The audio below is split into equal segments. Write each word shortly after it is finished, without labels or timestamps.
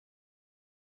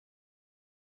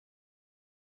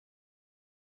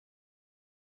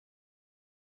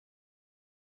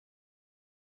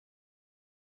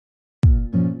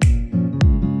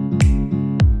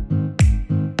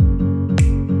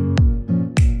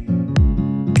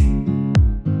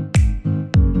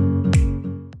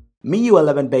MIUi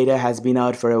 11 beta has been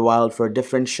out for a while for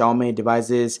different Xiaomi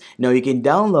devices. Now you can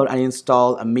download and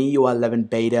install a MIUi 11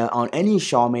 beta on any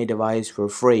Xiaomi device for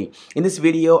free. In this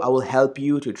video, I will help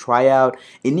you to try out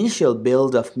initial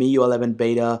build of MIUi 11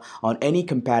 beta on any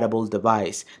compatible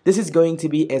device. This is going to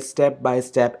be a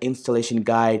step-by-step installation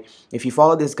guide. If you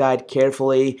follow this guide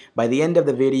carefully, by the end of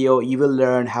the video, you will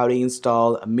learn how to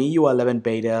install a MIUi 11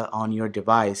 beta on your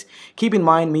device. Keep in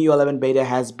mind, MIUi 11 beta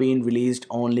has been released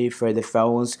only for the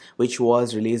phones which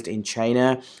was released in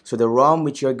China. So the ROM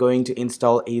which you're going to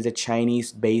install is a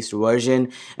Chinese based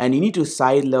version, and you need to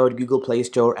sideload Google Play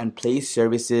Store and Play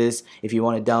Services if you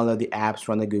want to download the apps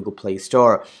from the Google Play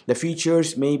Store. The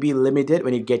features may be limited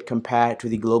when you get compared to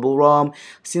the global ROM,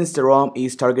 since the ROM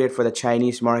is targeted for the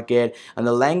Chinese market and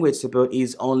the language support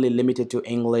is only limited to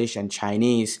English and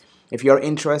Chinese. If you're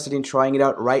interested in trying it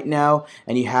out right now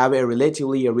and you have a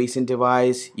relatively recent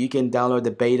device, you can download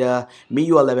the beta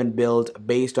MIUi 11 build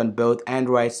based on both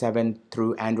Android 7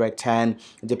 through Android 10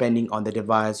 depending on the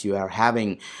device you are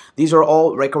having. These are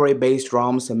all recovery based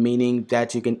ROMs, meaning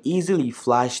that you can easily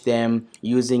flash them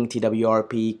using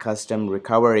TWRP custom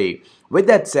recovery. With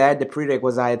that said, the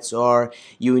prerequisites are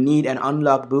you need an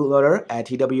unlocked bootloader. A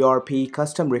TWRP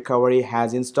custom recovery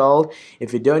has installed.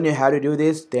 If you don't know how to do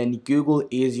this, then Google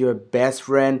is your best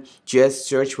friend. Just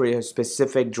search for your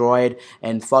specific droid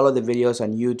and follow the videos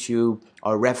on YouTube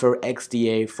or refer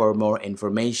XDA for more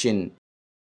information.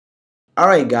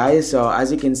 Alright guys, so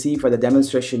as you can see, for the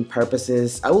demonstration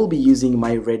purposes, I will be using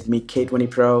my Redmi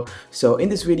K20 Pro. So in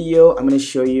this video, I'm going to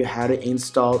show you how to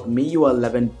install MIUi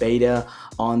 11 beta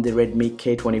on the Redmi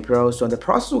K20 Pro. So the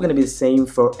process will going to be the same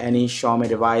for any Xiaomi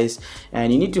device,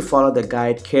 and you need to follow the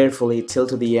guide carefully till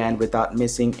to the end without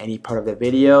missing any part of the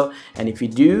video. And if you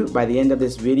do, by the end of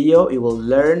this video, you will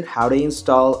learn how to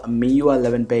install MIUi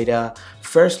 11 beta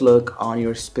first look on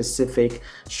your specific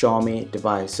Xiaomi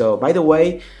device. So by the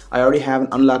way, I already have an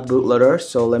unlocked bootloader,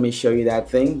 so let me show you that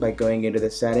thing by going into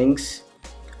the settings,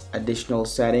 additional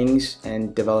settings,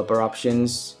 and developer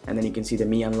options, and then you can see the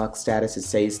Mi Unlock status. It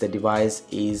says the device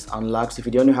is unlocked. So if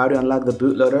you don't know how to unlock the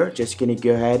bootloader, just gonna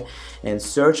go ahead and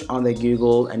search on the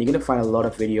Google, and you're gonna find a lot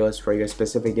of videos for your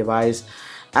specific device.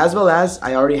 As well as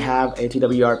I already have a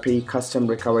TWRP custom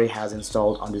recovery has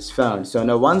installed on this phone. So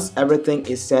now once everything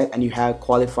is set and you have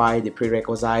qualified the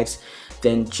prerequisites,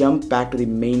 then jump back to the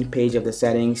main page of the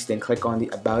settings, then click on the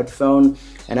About Phone.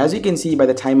 And as you can see, by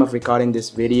the time of recording this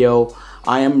video,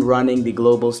 I am running the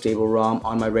global stable ROM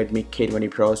on my Redmi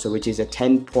K20 Pro, so which is a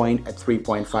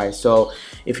 10.3.5. So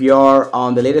if you're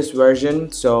on the latest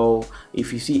version, so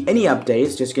if you see any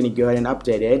updates, just gonna go ahead and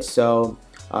update it. So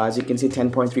as you can see,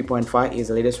 10.3.5 is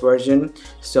the latest version.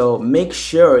 So make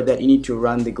sure that you need to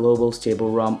run the global stable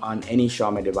ROM on any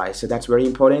Xiaomi device. So that's very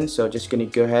important. So just gonna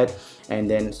go ahead and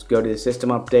then go to the system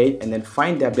update and then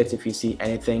find the updates. If you see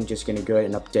anything, just gonna go ahead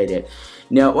and update it.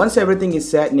 Now, once everything is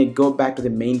set, you go back to the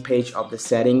main page of the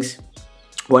settings.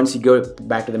 Once you go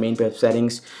back to the main page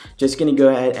settings, just gonna go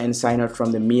ahead and sign out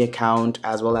from the Mi account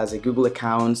as well as the Google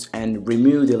accounts and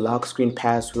remove the lock screen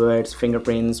passwords,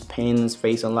 fingerprints, pins,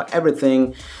 face unlock,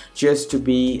 everything, just to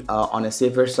be on a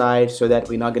safer side so that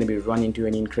we're not going to be running into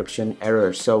any encryption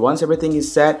errors. So once everything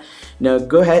is set, now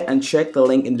go ahead and check the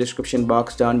link in the description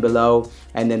box down below,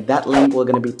 and then that link will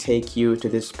going to take you to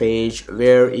this page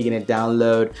where you're going to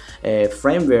download a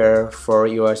firmware for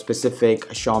your specific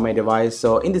Xiaomi device.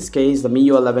 So in this case, the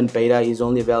MIUi 11 beta is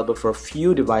only available for a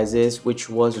few devices which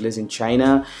was released in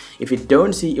China. If you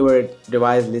don't see your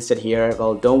device listed here,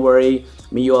 well, don't worry,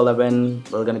 MIUi 11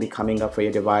 will going to be coming up for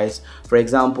your device. For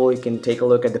example, you can take a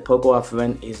look at the Poco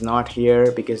F1 is not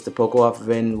here because the Poco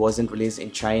F1 wasn't released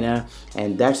in China,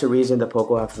 and that's the reason the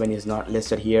Poco F1 is not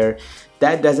listed here.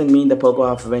 That doesn't mean the Poco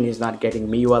F1 is not getting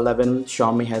MIUi 11.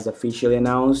 Xiaomi has officially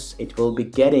announced it will be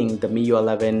getting the MIUi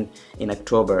 11 in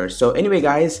October. So anyway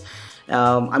guys,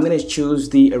 I'm gonna choose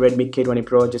the Redmi K20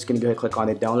 Pro. Just gonna go ahead and click on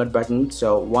the download button.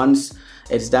 So once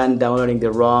it's done downloading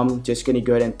the ROM, just gonna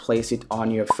go ahead and place it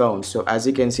on your phone. So as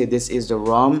you can see, this is the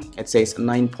ROM. It says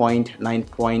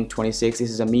 9.9.26. This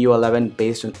is a MIUi 11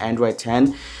 based on Android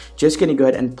 10. Just gonna go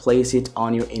ahead and place it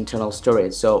on your internal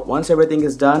storage. So once everything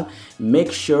is done, make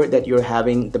sure that you're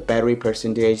having the battery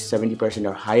percentage 70%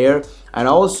 or higher, and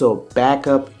also back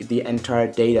up the entire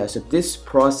data. So this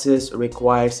process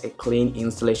requires a clean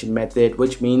installation method,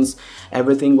 which means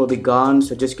everything will be gone.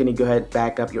 So just gonna go ahead and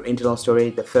back up your internal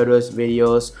storage, the photos,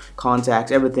 videos,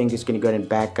 contacts, everything. Just gonna go ahead and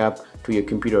back up to your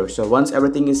computer. So once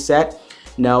everything is set,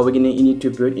 now you need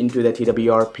to boot into the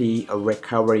TWRP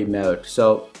recovery mode.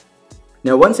 So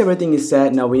Now once everything is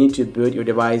set, now we need to boot your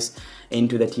device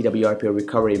into the TWRP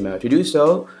recovery mode. To do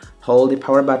so, hold the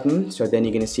power button. So then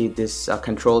you're going to see this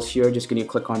controls here. Just going to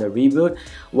click on the reboot.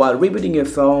 While rebooting your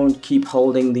phone, keep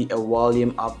holding the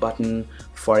volume up button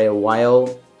for a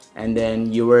while, and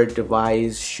then your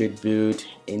device should boot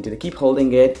into the, keep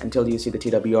holding it until you see the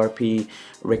TWRP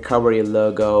recovery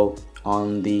logo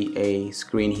on the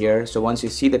screen here. So once you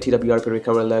see the TWRP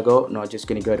recovery logo, now just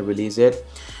gonna go ahead and release it.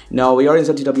 Now we are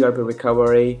inside TWRP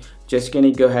recovery. Just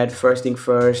gonna go ahead, first thing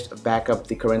first, back up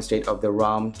the current state of the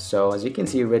ROM. So as you can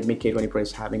see, Redmi K20 Pro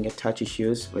is having a touch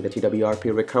issues with the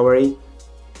TWRP recovery.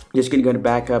 Just going to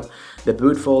back up the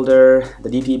boot folder, the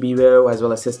DTBO, as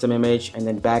well as system image, and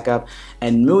then backup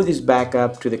and move this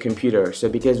backup to the computer. So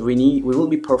because we will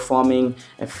be performing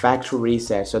a factory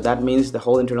reset, so that means the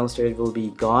whole internal storage will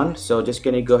be gone. So just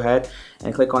going to go ahead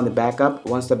and click on the backup.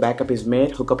 Once the backup is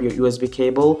made, hook up your USB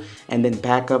cable and then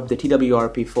back up the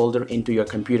TWRP folder into your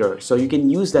computer. So you can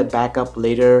use that backup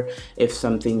later if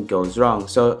something goes wrong.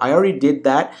 So I already did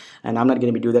that and I'm not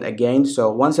going to be doing that again.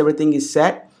 So once everything is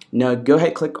set, now go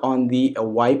ahead, click on the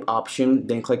wipe option,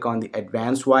 then click on the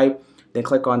advanced wipe, then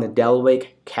click on the Delwick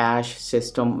cache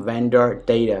system vendor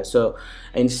data. So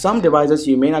in some devices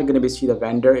you may not going to see the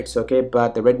vendor, it's okay,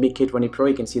 but the Redmi K20 Pro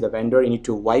you can see the vendor. You need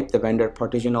to wipe the vendor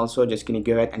partition also. Just going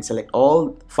to go ahead and select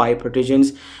all 5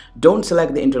 partitions. Don't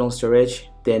select the internal storage,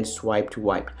 then swipe to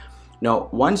wipe. Now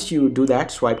once you do that,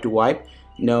 swipe to wipe,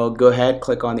 now go ahead,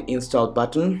 click on the install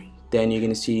button, then you're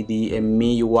going to see the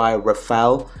MIUi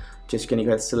refile. Just gonna go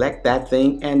ahead, select that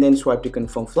thing and then swipe to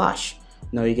confirm flash.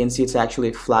 Now you can see it's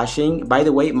actually flashing. By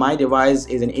the way, my device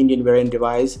is an Indian variant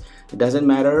device. It doesn't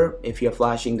matter if you're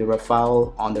flashing the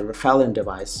refile on the refiled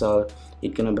device, so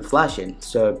it's gonna be flashing.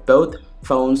 So both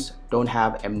phones don't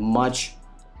have a much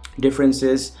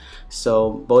differences.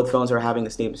 So both phones are having the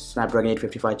same Snapdragon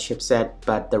 855 chipset,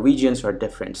 but the regions are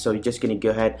different. So you're just going to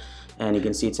go ahead and you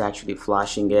can see it's actually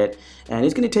flashing it, and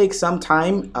it's going to take some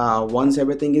time. Once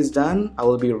everything is done, I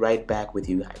will be right back with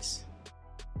you guys.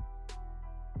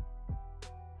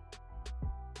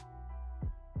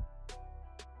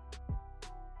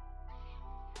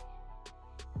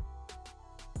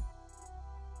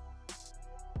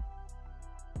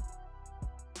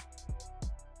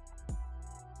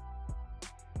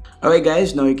 Alright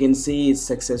guys, now you can see it's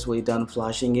successfully done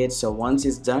flashing it. So once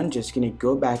it's done, just gonna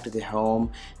go back to the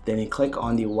home, then you click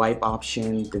on the wipe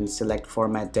option, then select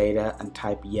format data and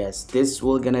type yes. This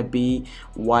will gonna be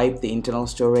wipe the internal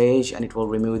storage and it will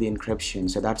remove the encryption.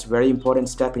 So that's a very important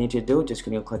step you need to do. Just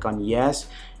gonna click on yes,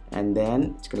 and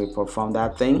then it's gonna perform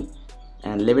that thing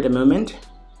and leave it a moment.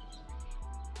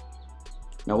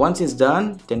 Now once it's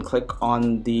done, then click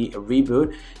on the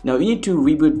reboot. Now you need to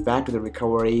reboot back to the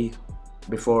recovery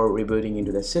before rebooting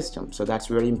into the system, so that's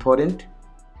very important.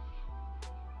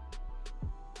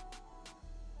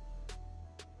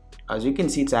 As you can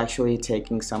see, it's actually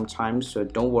taking some time, so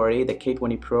don't worry, the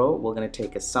K20 Pro will gonna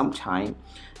take us some time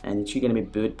and it's gonna be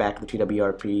boot back to the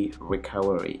TWRP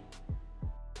recovery.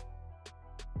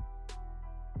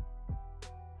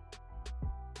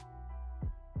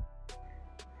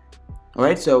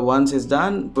 Alright, so once it's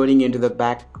done booting into the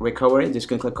back recovery, just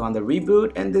gonna click on the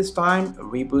reboot, and this time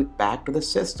reboot back to the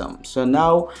system. So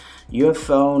now your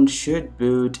phone should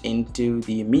boot into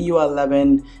the MIUi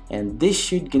 11, and this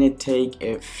should gonna take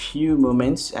a few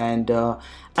moments. And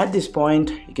at this point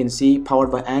you can see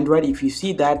powered by Android. If you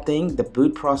see that thing, the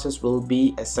boot process will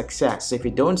be a success. If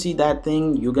you don't see that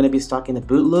thing, you're gonna be stuck in the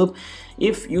boot loop.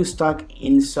 If you stuck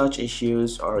in such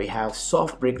issues or you have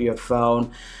soft brick your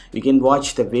phone, you can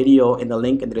watch the video in the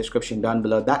link in the description down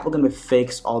below. That will gonna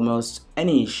fix almost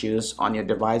any issues on your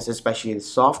device, especially the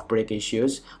soft brick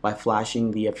issues, by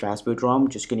flashing the fast boot ROM.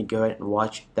 Just gonna go ahead and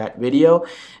watch that video,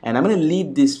 and I'm gonna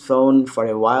leave this phone for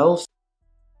a while.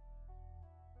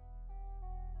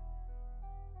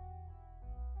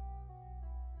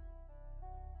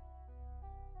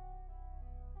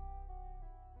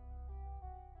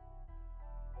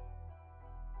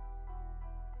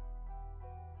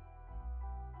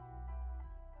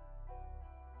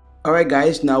 Alright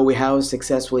guys, now we have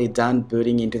successfully done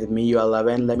booting into the MIUi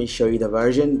 11. Let me show you the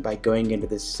version by going into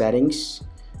the settings,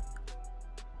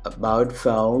 about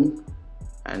phone,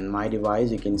 and my device.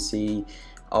 You can see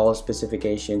all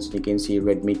specifications. You can see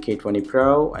Redmi K20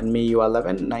 Pro and MIUi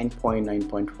 11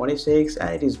 9.9.26, and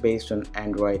it is based on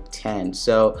Android 10.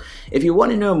 So if you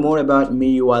want to know more about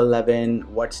MIUi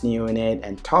 11, what's new in it,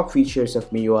 and top features of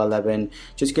MIUi 11,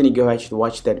 just gonna go ahead and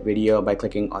watch that video by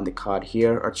clicking on the card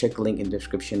here, or check the link in the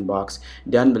description box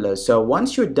down below. So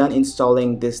once you're done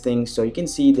installing this thing, so you can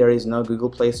see there is no Google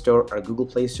Play Store or Google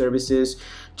Play services.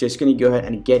 Just gonna go ahead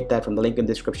and get that from the link in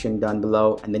the description down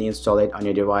below, and then you install it on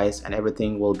your device and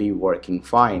everything will be working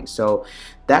fine. So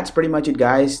that's pretty much it,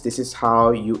 guys. This is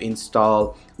how you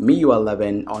install MIUi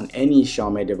 11 on any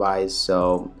Xiaomi device.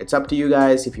 So it's up to you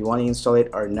guys if you want to install it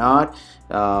or not.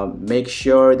 Make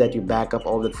sure that you back up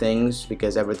all the things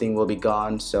because everything will be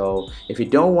gone. So if you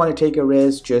don't want to take a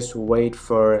risk, just wait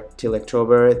for till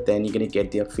October, then you're gonna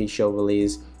get the official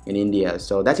release in India.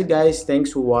 So that's it, guys.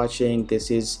 Thanks for watching.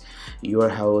 This is your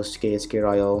host KSK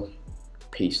Royal.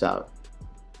 Peace out.